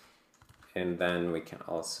 And then we can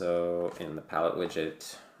also, in the palette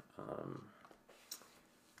widget,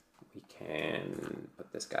 we can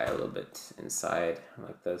put this guy a little bit inside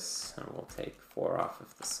like this, and we'll take 4 off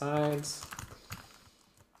of the sides.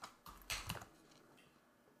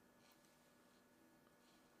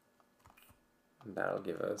 That'll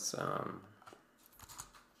give us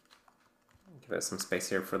some space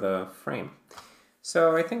here for the frame.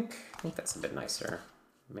 So I think that's a bit nicer.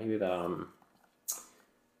 Maybe the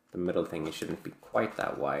middle thing shouldn't be quite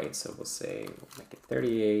that wide, so we'll make it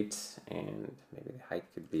 38, and maybe the height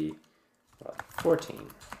could be 14.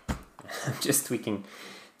 I'm just tweaking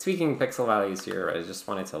pixel values here. I just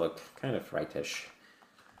want it to look kind of rightish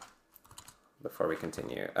before we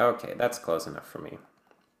continue. Okay, that's close enough for me.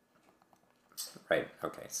 Right,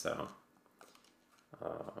 okay, so,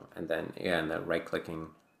 and then, yeah, and the right-clicking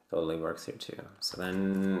totally works here too. So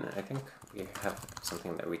then I think we have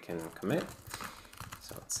something that we can commit.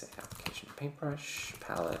 So let's say application paintbrush,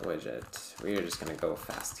 palette widget. We're just gonna go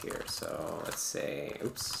fast here. So let's say,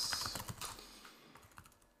 oops,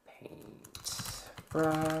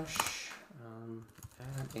 paintbrush,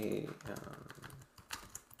 add a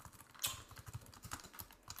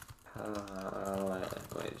palette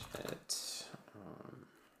widget.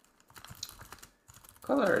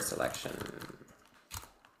 Color selection.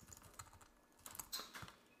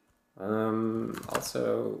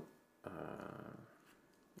 Also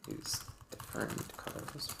use different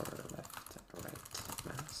colors for left and right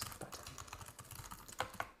mouse button.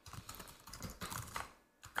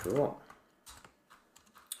 Cool.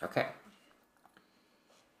 Okay.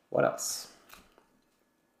 What else?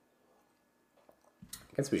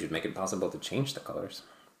 I guess we should make it possible to change the colors.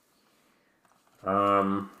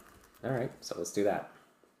 All right, so let's do that.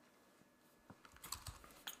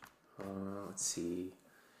 Let's see.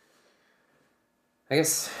 I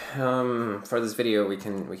guess for this video we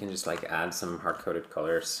can just like add some hard-coded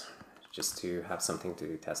colors just to have something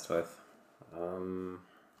to test with.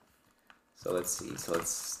 So let's see. So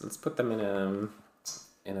let's put them in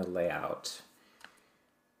a layout.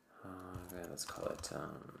 Let's call it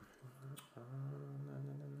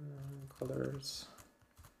colors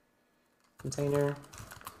container.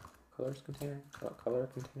 Colors container. Color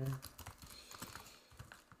container.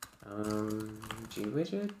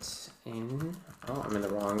 GWidget in, oh, I'm in the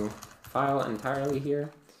wrong file entirely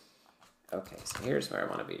here. Okay, so here's where I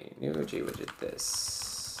want to be. New GWidget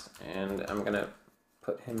this. And I'm going to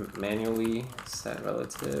put him manually set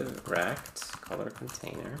relative rect color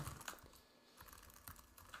container.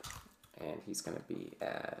 And he's going to be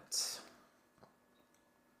at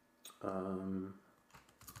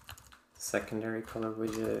secondary color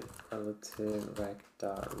widget relative rect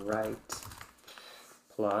dot right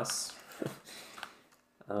plus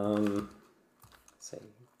say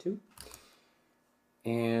 2,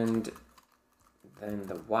 and then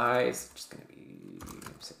the y is just going to be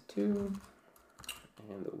say 2,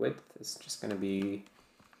 and the width is just going to be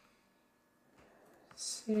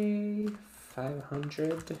say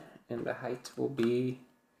 500, and the height will be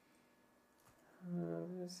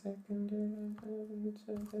secondary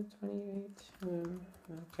 28.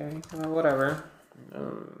 Okay, whatever.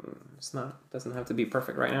 Doesn't have to be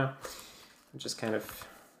perfect right now. I'm just kind of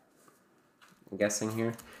guessing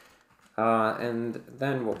here. And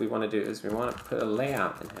then what we want to do is we want to put a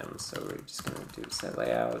layout in him. So we're just going to do set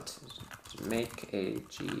layout, make a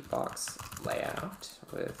Gbox layout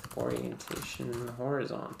with orientation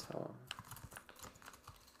horizontal.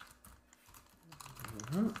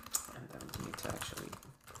 And then we need to actually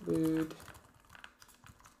include.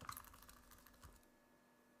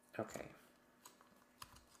 Okay.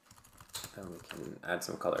 And we can add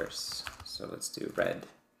some colors. So let's do red.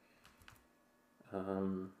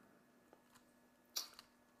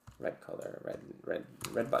 Red color,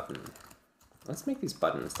 red button. Let's make these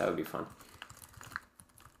buttons. That would be fun.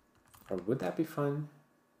 Or would that be fun?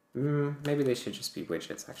 Maybe they should just be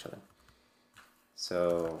widgets, actually.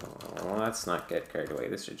 So let's not get carried away.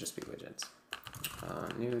 This should just be widgets.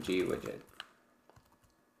 New G widget.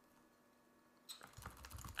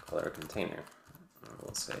 Color container.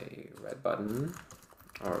 We'll say red button.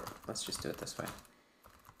 Or let's just do it this way.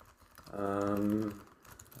 Color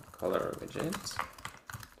widget.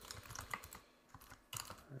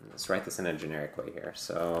 Let's write this in a generic way here.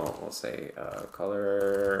 So we'll say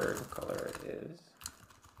color is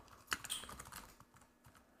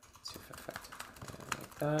to effect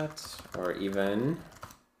like that, or even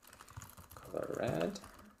color red.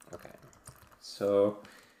 Okay, so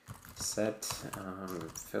set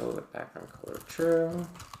fill with background color true.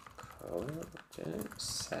 Color widget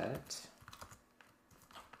set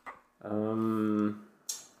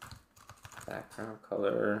background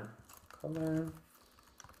color.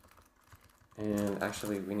 And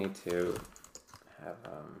actually, we need to have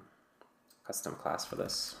a custom class for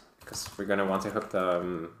this because we're going to want to hook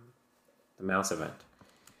the mouse event.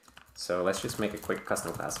 So let's just make a quick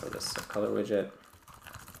custom class for this. So color widget,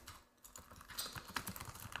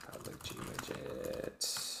 public G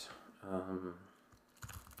widget,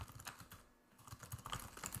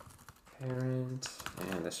 parent,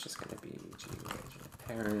 and that's just going to be G widget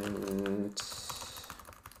parent.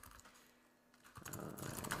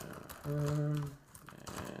 And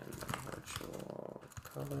the virtual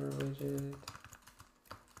color widget.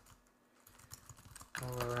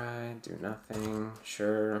 Alright, do nothing,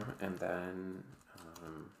 sure, and then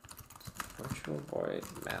virtual void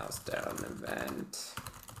mouse down event.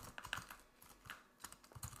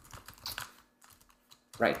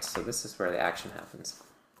 Right, so this is where the action happens.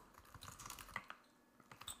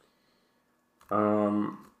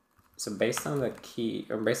 So based on the key,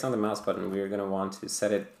 or based on the mouse button, we're going to want to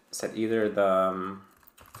set either the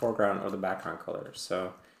foreground or the background color.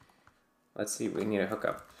 So let's see, we need a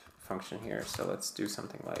hookup function here. So let's do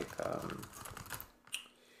something like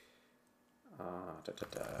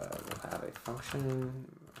we'll have a function.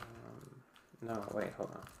 No, wait,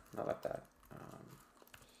 hold on, not like that.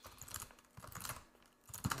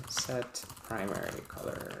 Set primary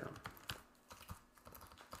color.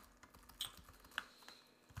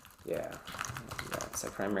 Yeah,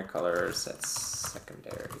 set primary color, set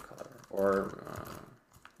secondary color, or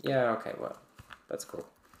yeah, okay, well, that's cool.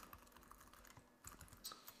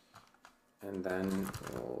 And then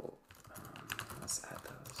we'll let's add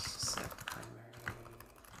those. Set primary.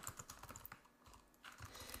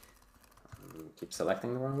 Keep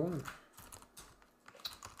selecting the wrong one.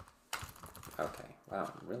 Okay, wow,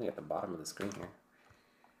 I'm really at the bottom of the screen here.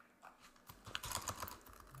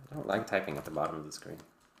 I don't like typing at the bottom of the screen.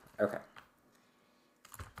 Okay.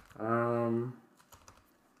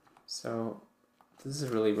 So this is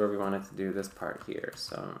really where we wanted to do this part here.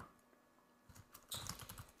 So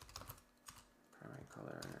primary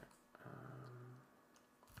color,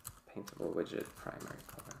 paintable widget, primary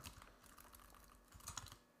color.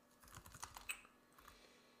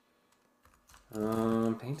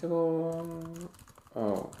 Paintable.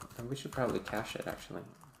 Oh, and we should probably cache it actually.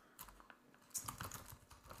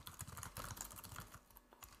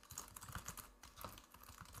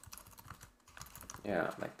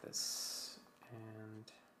 Yeah, like this,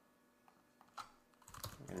 and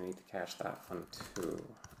I'm gonna need to cache that one too.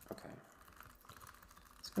 Okay,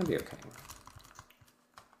 it's gonna be okay.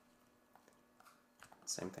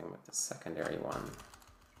 Same thing with the secondary one.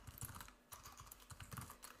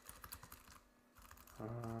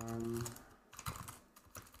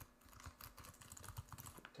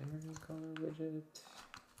 Secondary color widget.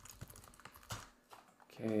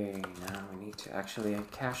 Okay, now we need to actually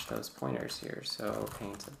cache those pointers here. So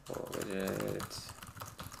paintable widget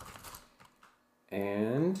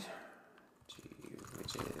and G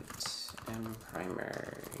widget and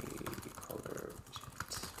primary color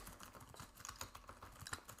widget.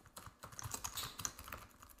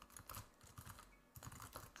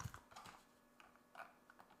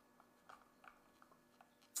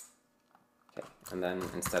 Okay, and then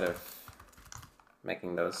instead of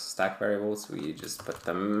making those stack variables, we just put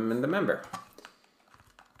them in the member.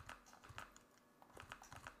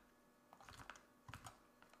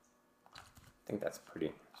 I think that's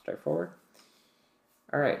pretty straightforward.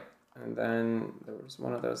 All right, and then there was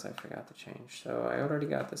one of those I forgot to change. So I already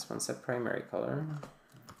got this one, set primary color.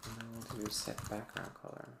 And then we'll do set background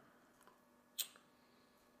color.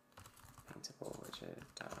 Paintable widget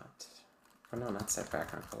dot, oh no, not set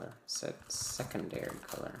background color, set secondary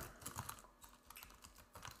color.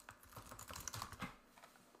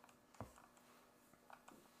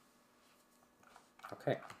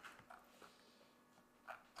 Okay.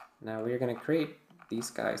 Now we're going to create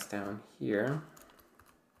these guys down here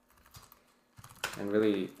and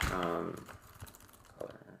really color.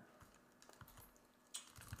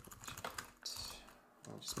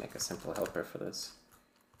 I'll just make a simple helper for this.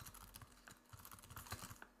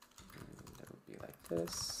 And it would be like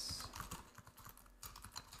this.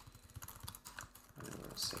 And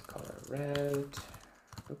we'll say color red.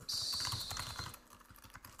 Oops.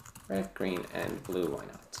 Red, green, and blue. Why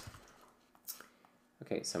not?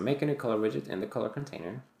 Okay, so make a new color widget in the color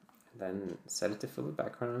container, then set it to fill the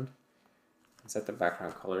background, and set the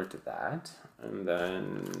background color to that, and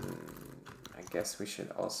then I guess we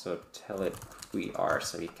should also tell it who we are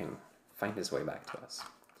so he can find his way back to us.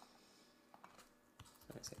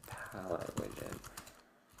 So I say palette widget,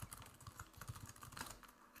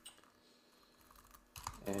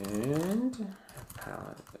 and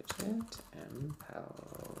palette widget, and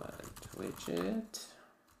palette widget.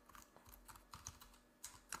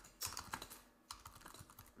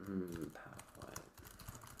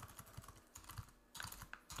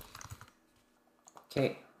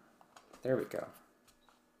 Okay, there we go.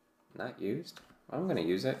 Not used. Well, I'm gonna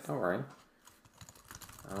use it, don't worry.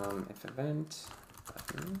 If event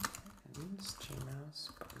button ends gmouse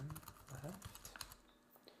button left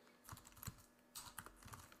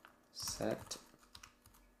set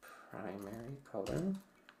primary color.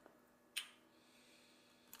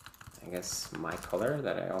 I guess my color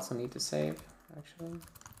that I also need to save actually.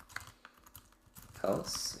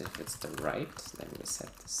 Else, if it's the right, then we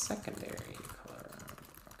set the secondary color.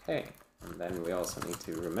 Okay, and then we also need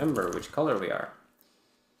to remember which color we are.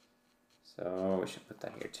 So we should put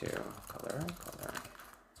that here too. Color.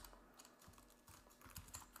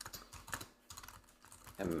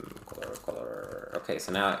 Color. Okay,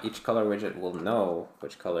 so now each color widget will know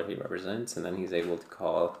which color he represents, and then he's able to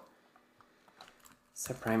call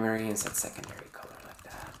set primary and set secondary color like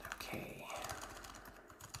that. Okay.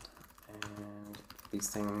 And these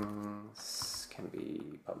things can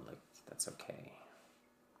be public, that's okay.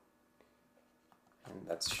 And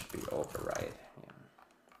that should be override, yeah.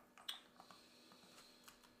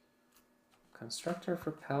 Constructor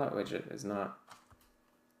for palette widget is not,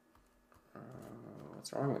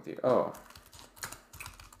 what's wrong with you? Oh.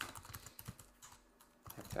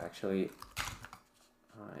 I have to actually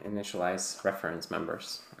initialize reference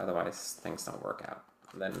members, otherwise things don't work out.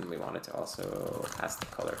 Then we wanted to also pass the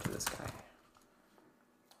color to this guy.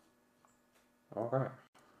 Okay.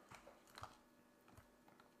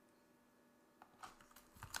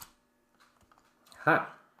 Ha!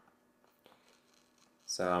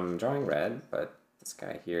 So I'm drawing red, but this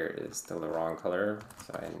guy here is still the wrong color,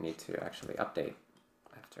 so I need to actually update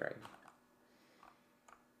after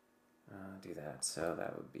I do that. So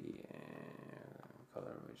that would be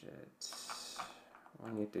color widget.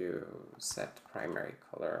 I need to set primary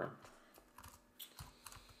color.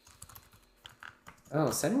 Oh,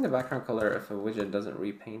 setting the background color if a widget doesn't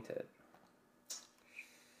repaint it.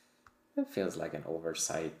 It feels like an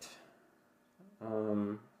oversight.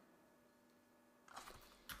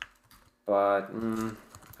 But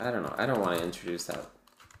I don't know. I don't want to introduce that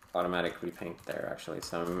automatic repaint there actually,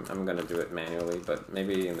 so I'm going to do it manually, but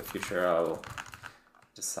maybe in the future I'll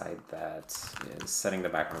decide that setting the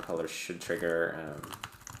background color should trigger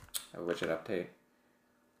a widget update.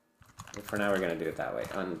 But for now we're going to do it that way.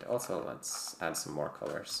 And also let's add some more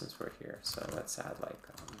colors since we're here. So let's add like,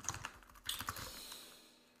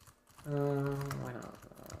 why not?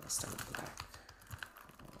 Let's start with black,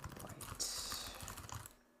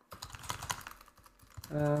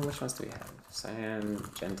 white. Which ones do we have? Cyan,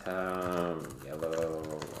 magenta, yellow.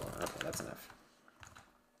 Okay, that's enough.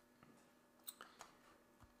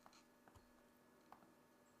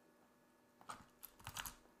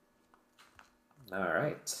 All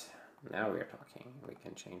right. Now we're talking. We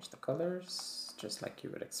can change the colors just like you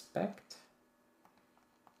would expect.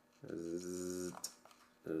 And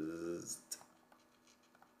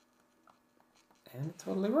it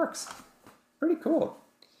totally works. Pretty cool.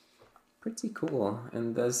 Pretty cool.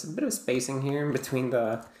 And there's a bit of spacing here in between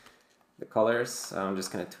the colors. So I'm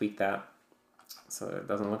just going to tweak that so it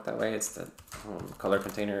doesn't look that way. It's the color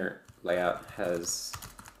container layout has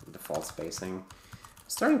default spacing.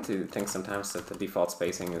 Starting to think sometimes that the default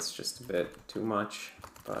spacing is just a bit too much,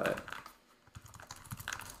 but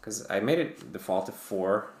because I made it default to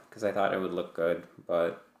 4 because I thought it would look good,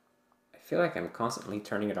 but I feel like I'm constantly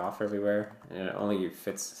turning it off everywhere and it only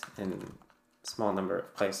fits in a small number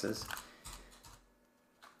of places.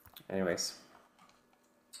 Anyways,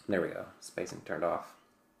 there we go, spacing turned off.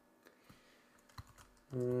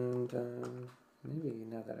 And maybe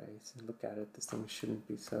now that I look at it, this thing shouldn't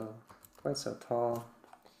be quite so tall.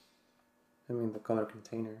 I mean the color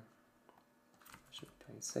container.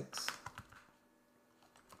 26.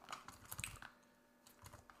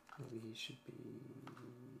 Maybe he should be,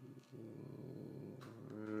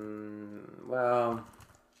 well,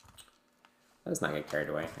 let's not get carried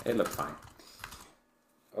away. It looks fine.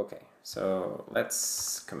 Okay, so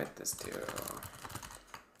let's commit this to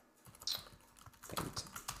paint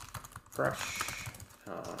brush,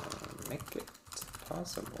 make it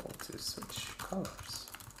possible to switch colors.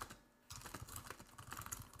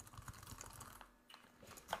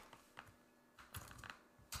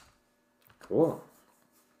 Cool.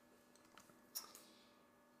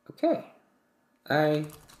 Okay, I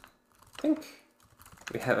think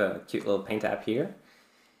we have a cute little paint app here,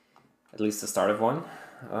 at least the start of one.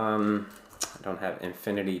 I don't have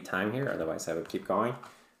infinity time here, otherwise I would keep going.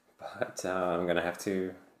 But I'm gonna have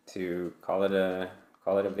to call it a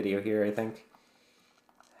video here, I think.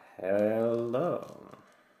 Hello.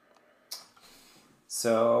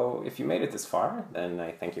 So if you made it this far, then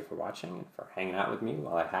I thank you for watching and for hanging out with me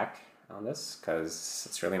while I hack on this, because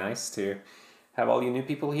it's really nice to have all you new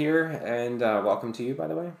people here, and welcome to you, by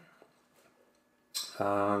the way.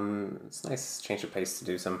 It's nice change of pace to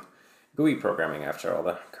do some GUI programming after all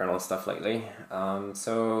the kernel stuff lately.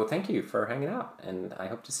 So thank you for hanging out, and I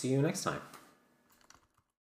hope to see you next time.